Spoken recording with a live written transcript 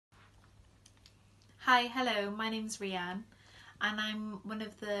Hi, hello, my name's Rianne and I'm one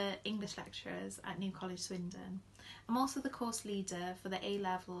of the English lecturers at New College Swindon. I'm also the course leader for the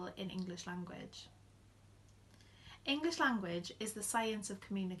A-level in English language. English language is the science of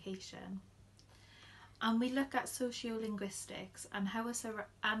communication, and we look at sociolinguistics and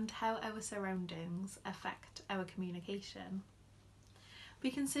how our surroundings affect our communication.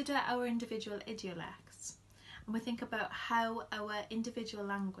 We consider our individual idiolects, and we think about how our individual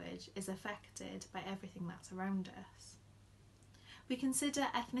language is affected by everything that's around us. We consider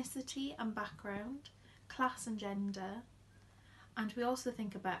ethnicity and background, class and gender, and we also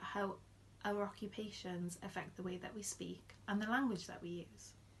think about how our occupations affect the way that we speak and the language that we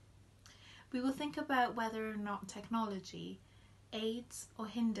use. We will think about whether or not technology aids or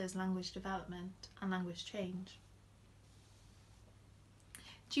hinders language development and language change.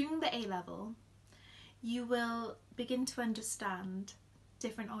 During the A-level, you will begin to understand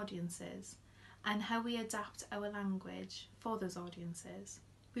different audiences and how we adapt our language for those audiences.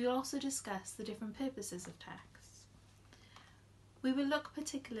 We will also discuss the different purposes of texts. We will look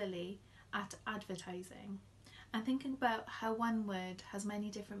particularly at advertising and thinking about how one word has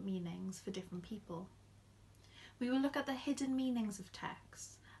many different meanings for different people. We will look at the hidden meanings of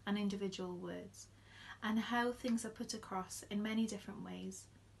texts and individual words and how things are put across in many different ways.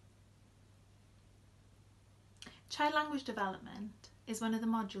 Child language development is one of the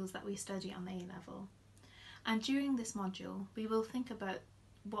modules that we study on the A-level, and during this module we will think about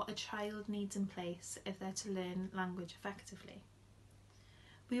what a child needs in place if they're to learn language effectively.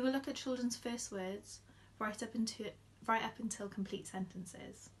 We will look at children's first words right up until complete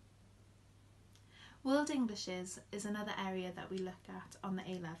sentences. World Englishes is another area that we look at on the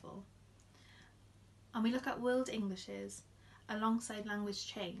A-level, and we look at World Englishes alongside language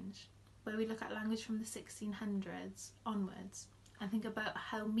change, where we look at language from the 1600s onwards and think about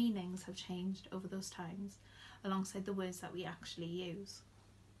how meanings have changed over those times alongside the words that we actually use.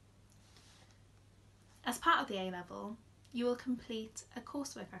 As part of the A-level, you will complete a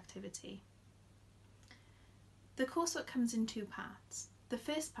coursework activity. The coursework comes in two parts. The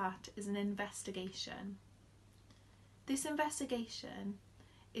first part is an investigation. This investigation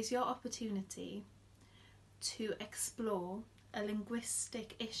is your opportunity to explore a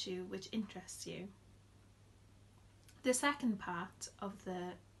linguistic issue which interests you. The second part of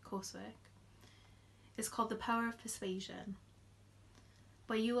the coursework is called the power of persuasion,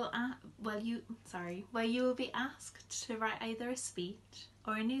 where you will be asked to write either a speech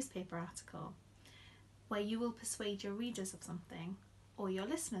or a newspaper article where you will persuade your readers of something or your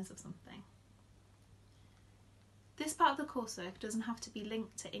listeners of something. This part of the coursework doesn't have to be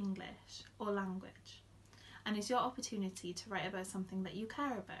linked to English or language, and is your opportunity to write about something that you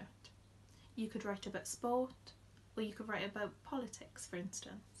care about. You could write about sport, or you could write about politics, for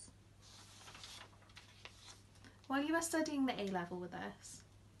instance. While you are studying the A-level with us,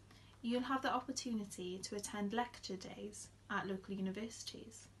 you'll have the opportunity to attend lecture days at local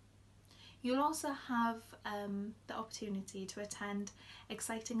universities. You'll also have the opportunity to attend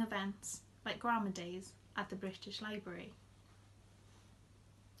exciting events like grammar days at the British Library.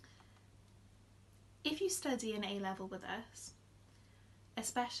 If you study an A-level with us,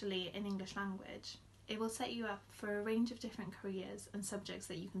 especially in English language, it will set you up for a range of different careers and subjects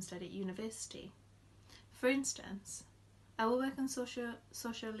that you can study at university. For instance, our work on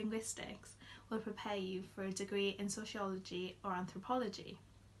sociolinguistics will prepare you for a degree in sociology or anthropology,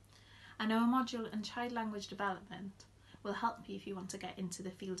 and our module on child language development will help you if you want to get into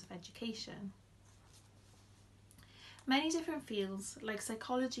the field of education. Many different fields like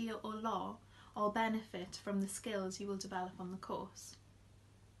psychology or law all benefit from the skills you will develop on the course.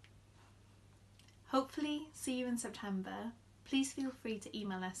 Hopefully see you in September. Please feel free to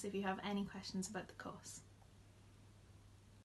email us if you have any questions about the course.